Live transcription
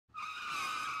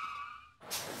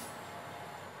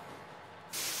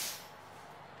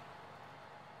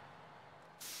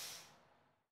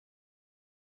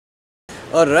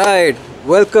Alright,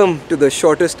 welcome to the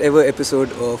shortest ever episode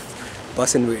of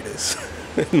Bus Invaders.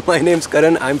 My name's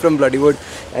Karan, I'm from Bloodywood,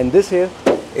 and this here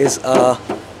is a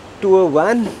tour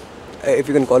van, if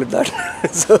you can call it that.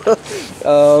 So,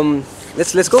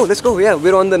 let's go. Yeah,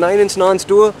 we're on the Inch Naans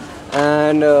Tour,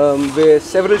 and we're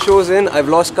several shows in. I've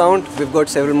lost count. We've got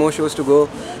several more shows to go,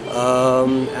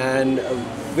 and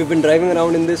we've been driving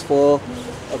around in this for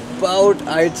about,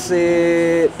 I'd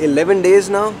say, 11 days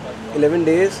now. 11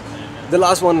 days. The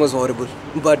last one was horrible,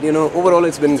 but overall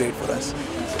it's been great for us.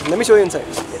 Let me show you inside.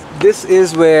 This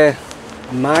is where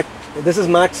this is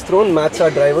Matt's throne. Matt's our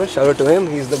driver. Shout out to him.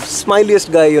 He's the smiliest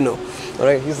guy you know. All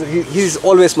right, he's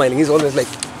always smiling. He's always like.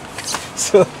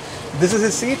 So this is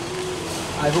his seat.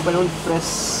 I hope I don't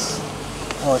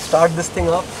start this thing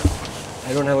up.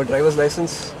 I don't have a driver's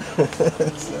license.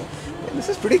 So, this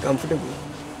is pretty comfortable.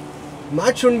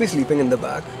 Matt shouldn't be sleeping in the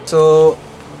back. So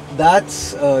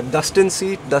that's Dustin's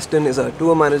seat. Dustin is our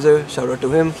tour manager. Shout out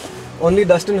to him. Only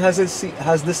Dustin has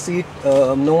this seat.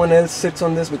 No one else sits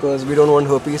on this because we don't want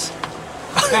herpes.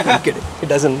 I'm kidding. He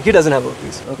doesn't have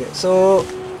herpes. Okay. So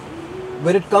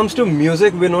when it comes to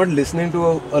music, we're not listening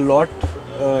to a lot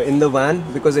in the van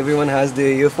because everyone has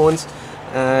their earphones,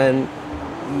 and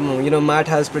Matt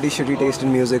has pretty shitty taste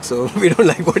in music, so we don't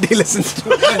like what he listens to.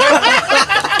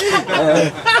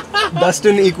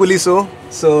 Dustin equally so.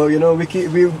 So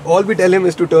all we tell him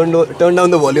is to turn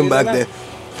down the volume back there.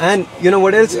 And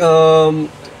what else?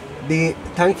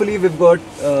 Thankfully we've got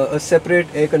a separate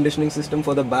air conditioning system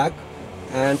for the back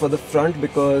and for the front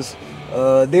because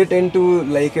they tend to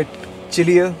like it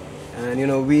chillier,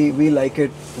 and we like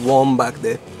it warm back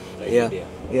there. Like India.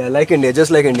 Yeah, like India,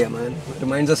 just like India, man. It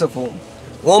reminds us of home.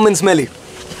 Warm and smelly.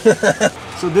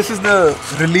 So this is the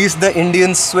release the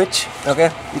Indians switch. Okay,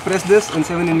 you press this and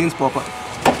 7 Indians pop up.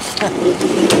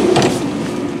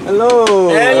 Hello.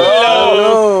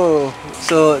 Hello.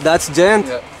 So that's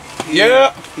Jayant.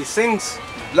 Yeah. He sings.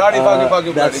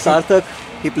 That's Sarthak.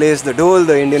 He plays the dole,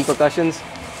 the Indian percussions.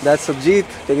 That's Subjeet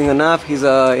taking a nap. He's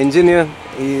an engineer.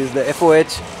 He's the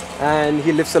FOH, and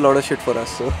he lifts a lot of shit for us.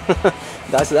 So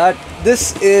that's that.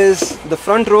 This is the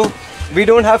front row. We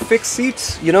don't have fixed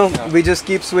seats. We just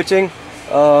keep switching.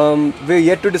 We're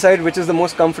yet to decide which is the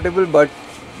most comfortable, but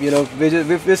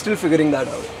we're still figuring that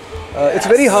out. It's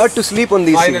very hard to sleep on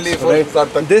these seats, right?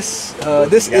 This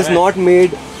is not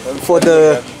made for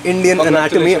the Indian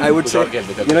anatomy, I would say.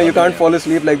 You can't fall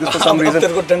asleep like this for some reason.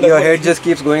 Your head just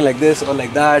keeps going like this or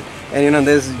like that, and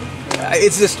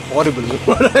it's just horrible.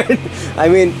 Right? I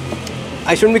mean,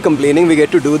 I shouldn't be complaining we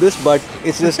get to do this, but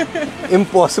it's just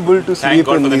impossible to sleep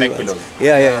in these neck pillows.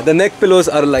 Yeah. The neck pillows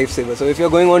are a lifesaver. So if you're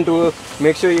going on tour,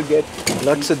 make sure you get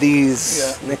lots of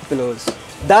these neck pillows.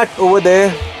 That over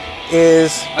there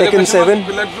is Tekken 7.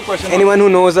 Anyone who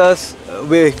knows us,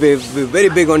 we're very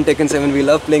big on Tekken 7. We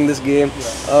love playing this game.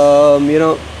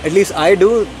 At least I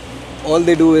do. All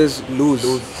they do is lose.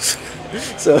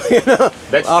 So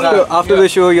after the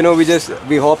show,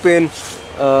 we hop in.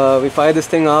 We fire this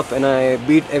thing up, and I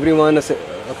beat everyone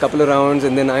a couple of rounds,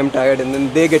 and then I'm tired, and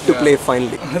then they get to play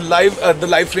finally. The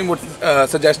live stream would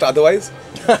suggest otherwise.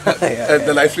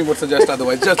 The live stream would suggest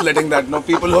otherwise. Just letting that know.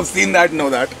 People who have seen that know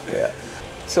that. Yeah.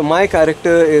 So my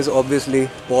character is obviously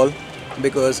Paul,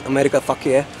 because America fuck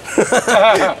yeah.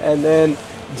 And then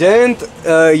Jayant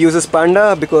uses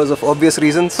Panda because of obvious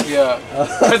reasons. Yeah.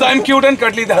 Because I'm cute and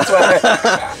cuddly, that's why.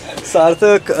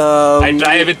 Sarthak. I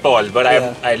try with Paul, but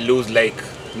I lose like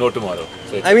no tomorrow.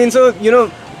 So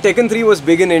Tekken 3 was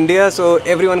big in India, so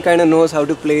everyone kind of knows how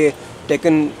to play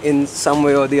Tekken in some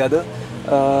way or the other.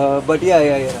 But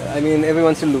yeah. I mean,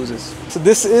 everyone still loses. So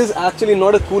this is actually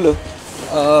not a cooler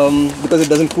because it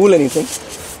doesn't cool anything.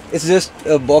 It's just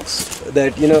a box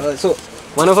that So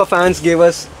one of our fans gave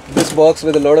us this box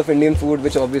with a lot of Indian food,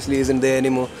 which obviously isn't there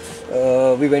anymore.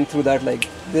 We went through that like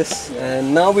this,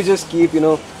 and now we just keep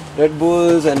Red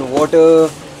Bulls and water,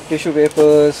 tissue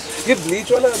papers. Ye bleach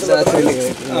wala? That's really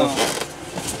it.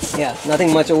 Yeah,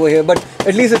 nothing much over here, but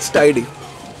at least it's tidy.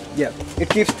 Yeah, it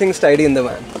keeps things tidy in the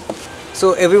van.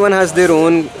 So everyone has their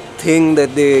own thing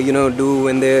that they do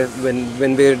when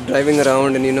we're driving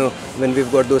around, and when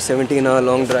we've got those 17-hour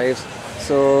long drives.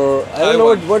 So I don't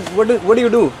know what do you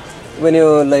do when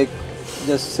you're like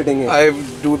just sitting here? I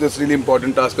do this really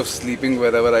important task of sleeping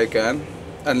wherever I can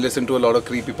and listen to a lot of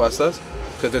creepypastas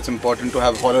because it's important to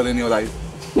have horror in your life.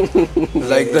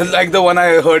 like the one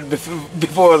I heard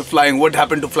before flying. What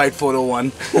happened to flight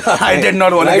 401? I did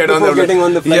not want to get on that. Before getting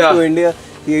on the flight to India,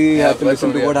 he had to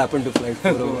listen to what happened to flight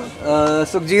 401.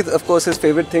 Sukhjeet, of course, his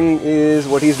favorite thing is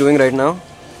what he's doing right now.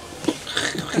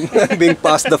 Being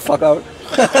passed the fuck out.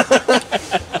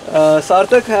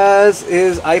 Sarthak has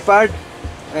his iPad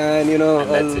and you know,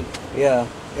 And that's it. yeah,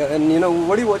 and you know,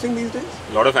 what are you watching these days?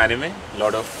 A lot of anime,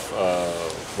 lot of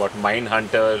what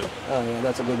Mindhunter Oh yeah,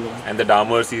 that's a good one. and the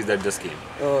Dahmer series that just came.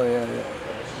 Oh yeah, yeah.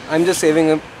 I'm just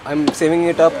saving up. I'm saving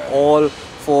it up all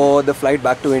for the flight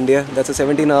back to India. That's a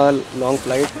 17-hour long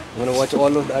flight. I'm gonna watch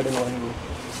all of that in one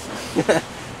go.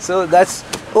 So that's.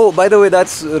 Oh, by the way,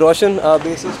 that's Roshan, our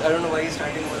bassist. I don't know why he's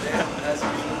standing over there.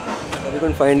 We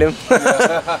couldn't find him.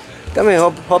 Come here,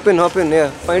 hop in. Yeah,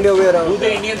 find your way around. Do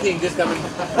the Indian thing, just come in.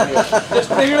 Just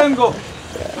take it and go.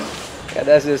 Yeah,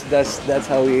 that's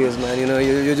how he is, man. You know,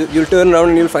 you'll turn around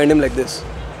and you'll find him like this.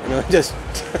 You know, just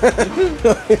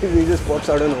he just pops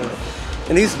out of nowhere.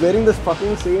 And he's wearing this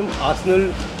fucking same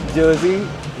Arsenal jersey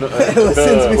ever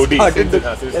since we hoodie, started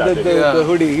since the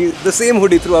hoodie. The same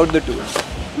hoodie throughout the tour,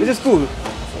 which is cool.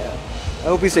 Yeah. I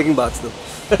hope he's taking baths though.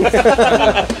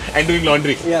 And doing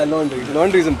laundry. Yeah, laundry.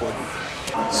 Laundry is important.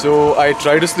 So I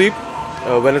try to sleep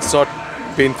when it's not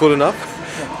painful enough,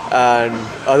 and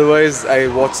otherwise I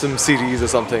watch some series or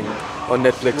something on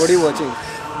Netflix. What are you watching?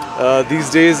 These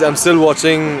days I'm still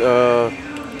watching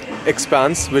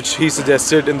Expanse, which he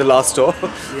suggested in the last tour.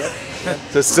 Yeah.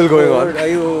 So it's still going on.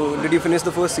 Did you finish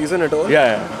the first season at all?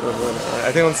 Yeah.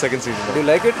 I think on the second season. Do you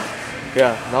like it?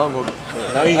 Yeah, now I'm hooked.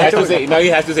 Now he has to say. Now he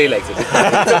has to say like it.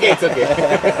 It's okay.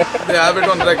 They have it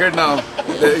on record now.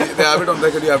 They have it on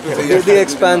record. You have to say yes. The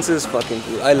Expanse is fucking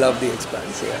cool. I love The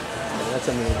Expanse. Yeah, that's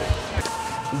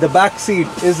amazing. The back seat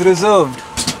is reserved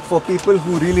for people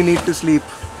who really need to sleep.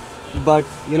 But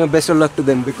you know, best of luck to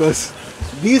them, because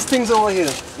these things over here,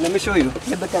 let me show you.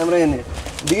 Get the camera in here.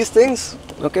 These things,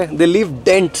 okay, they leave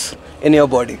dents in your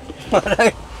body.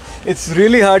 Alright? It's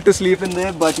really hard to sleep in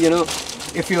there, but you know,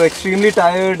 if you're extremely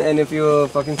tired and if you're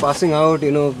fucking passing out,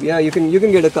 you know, yeah, you can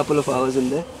get a couple of hours in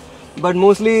there. But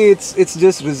mostly it's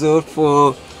just reserved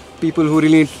for people who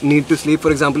really need to sleep.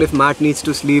 For example, if Matt needs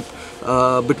to sleep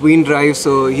between drives,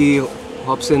 so he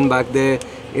hops in back there.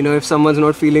 You know, if someone's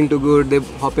not feeling too good, they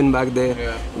hop in back there.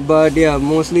 Yeah. But yeah,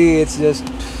 mostly it's just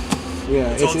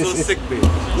It's also sick bay.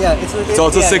 Yeah, It's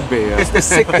also sick bay. Yeah. It's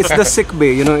the sick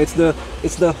bay. You know, it's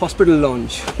the hospital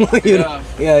lounge. You know?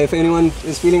 Yeah. If anyone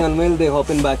is feeling unwell, they hop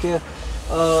in back here.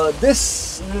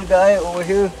 This little guy over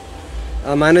here,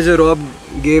 manager Rob,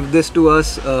 gave this to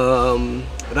us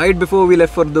right before we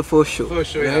left for the first show. For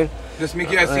sure, right? yeah. This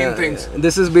Mickey has seen things.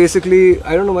 This is basically,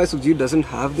 I don't know why Sukhjit doesn't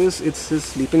have this. It's his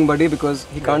sleeping buddy, because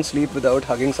he can't sleep without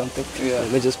hugging something. Yeah.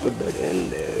 Let me just put that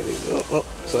in. There we go. Oh,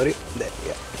 sorry. There.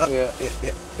 Yeah.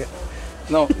 Yeah.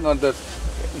 No, not that.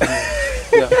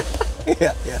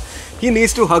 Yeah. Yeah. He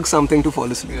needs to hug something to fall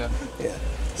asleep. Yeah.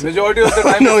 Majority of the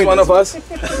time it's one of us.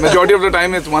 Majority of the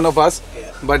time it's one of us.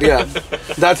 But yeah,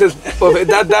 that's his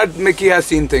perfect. That Mickey has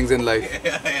seen things in life.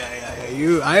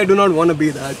 I do not want to be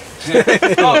that.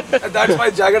 No, that's my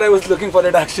jacket. I was looking for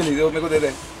it actually.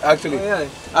 Actually. Oh, yeah.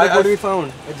 Look what we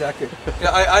found. A jacket.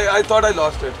 Yeah, I thought I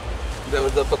lost it. There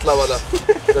was the patla wala,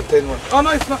 the thin one. Oh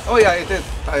no, it's not. Oh yeah, it is.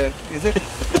 Is it?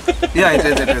 Yeah, it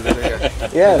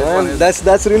is. Yeah, man,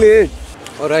 that's really it.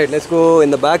 All right, let's go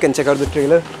in the back and check out the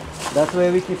trailer. That's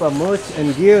where we keep our merch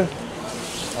and gear.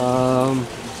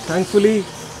 Thankfully,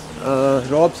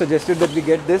 Rob suggested that we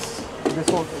get this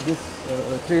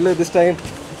trailer this time.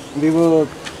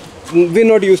 We're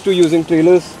not used to using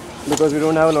trailers because we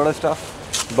don't have a lot of stuff.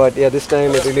 But yeah, this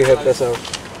time it really helped us out.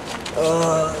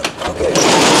 Okay.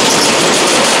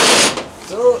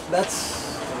 So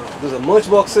those are merch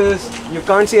boxes. You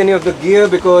can't see any of the gear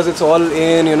because it's all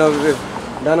in. You know, we've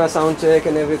done our sound check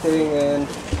and everything, and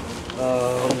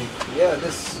yeah,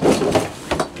 that's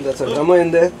a drummer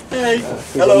in there.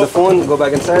 He's on the phone. Go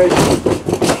back inside.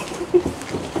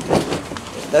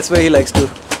 That's where he likes to,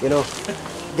 you know,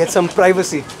 get some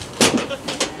privacy.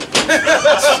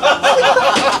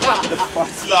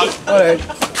 Alright,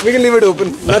 we can leave it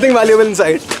open. Nothing valuable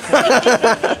inside.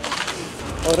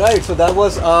 Alright, so that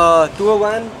was our tour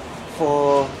van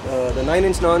for the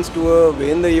Inch Naans Tour.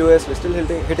 We're in the US. We're still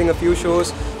hitting a few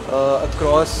shows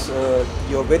across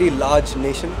your very large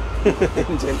nation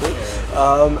in general.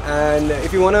 And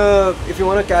if you wanna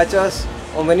catch us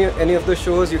on any of the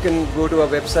shows, you can go to our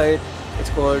website. It's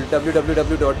called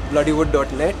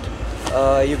www.bloodywood.net.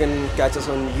 You can catch us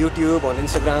on YouTube, on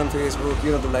Instagram, Facebook,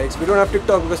 you know, the likes. We don't have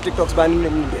TikTok because TikTok's banned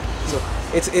in India. So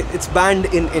it's banned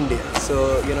in India.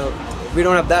 So, you know, we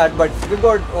don't have that, but we've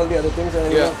got all the other things.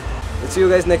 And, you know, we'll see you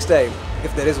guys next time,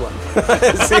 if there is one.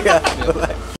 See ya.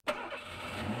 Bye-bye.